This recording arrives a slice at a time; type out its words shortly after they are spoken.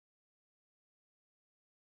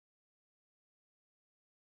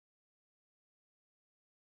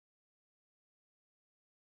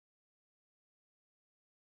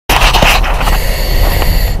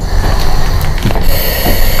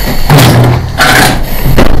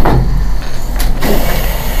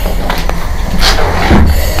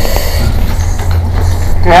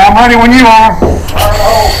I'm ready when you are.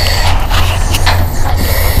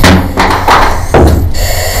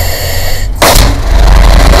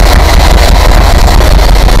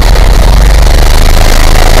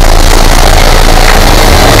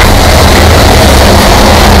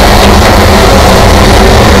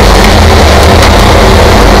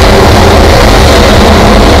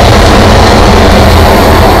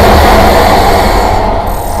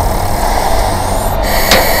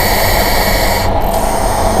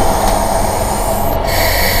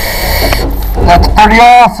 That's pretty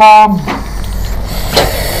awesome.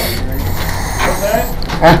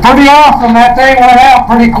 That's pretty awesome. That thing went out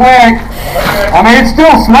pretty quick. I mean, it's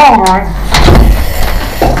still smoldering.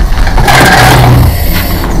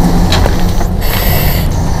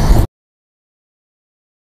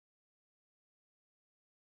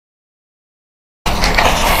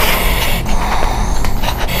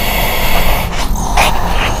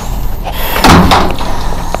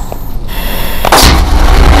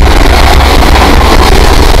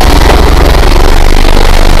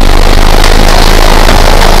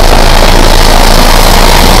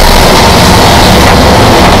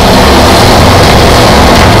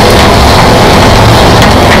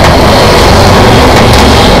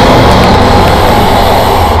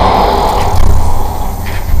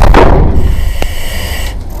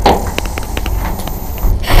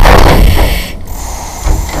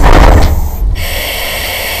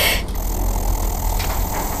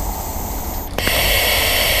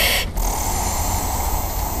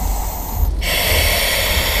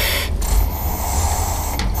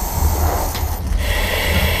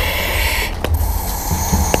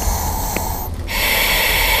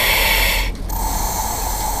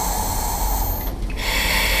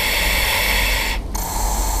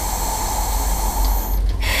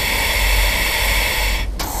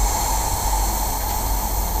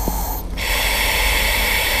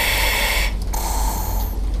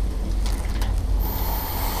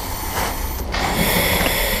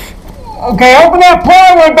 Okay, open that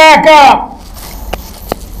plywood back up.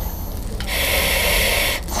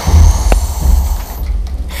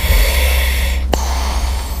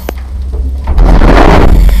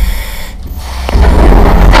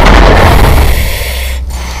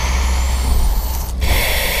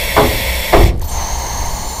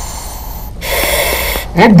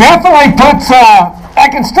 It definitely puts, I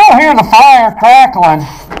can still hear the fire crackling,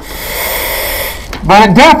 but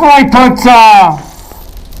it definitely puts,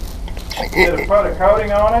 Did it put a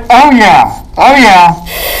coating on it? Oh yeah, oh yeah.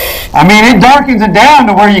 I mean, it darkens it down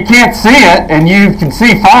to where you can't see it, and you can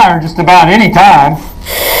see fire just about any time.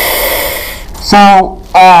 So,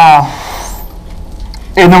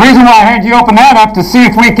 and the reason why I had you open that up to see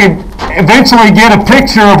if we could eventually get a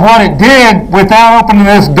picture of what it did without opening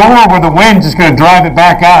this door where the wind's just going to drive it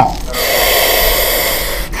back up.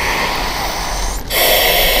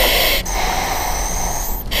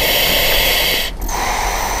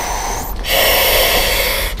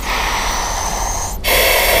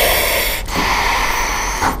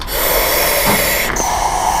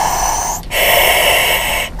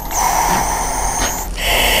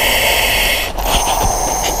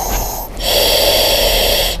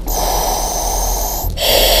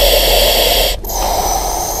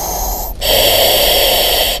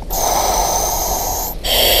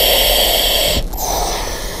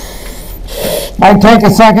 Might take a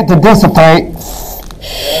second to dissipate. Yeah,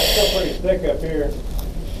 it's still pretty thick up here.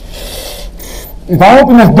 If I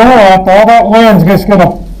open this door up, all that wind's just going to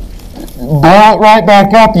blow it right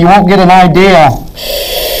back up. You won't get an idea.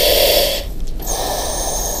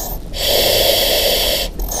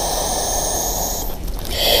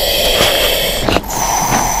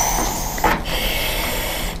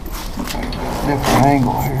 Different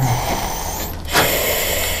angle here.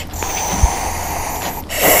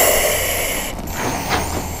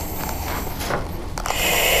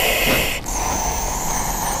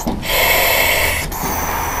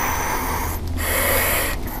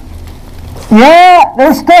 Yeah,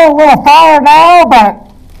 there's still a little fire now,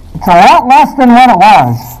 but it's a lot less than what it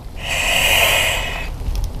was.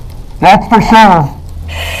 That's for sure.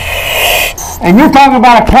 And you're talking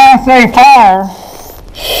about a Class A fire.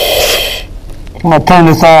 I'm going to turn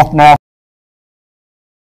this off now.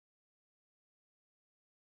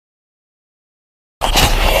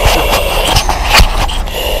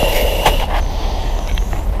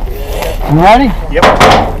 You ready? Yep.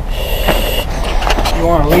 You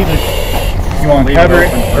want to leave it? You want to cover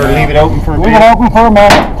it or leave it open for a bit? Leave it open for a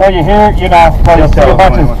minute until you hear it, you know, until you see a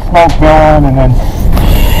bunch of smoke going, and then.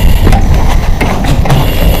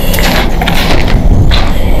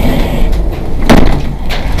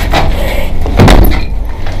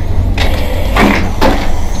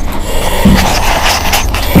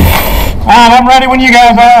 right, I'm ready when you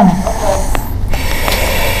guys are.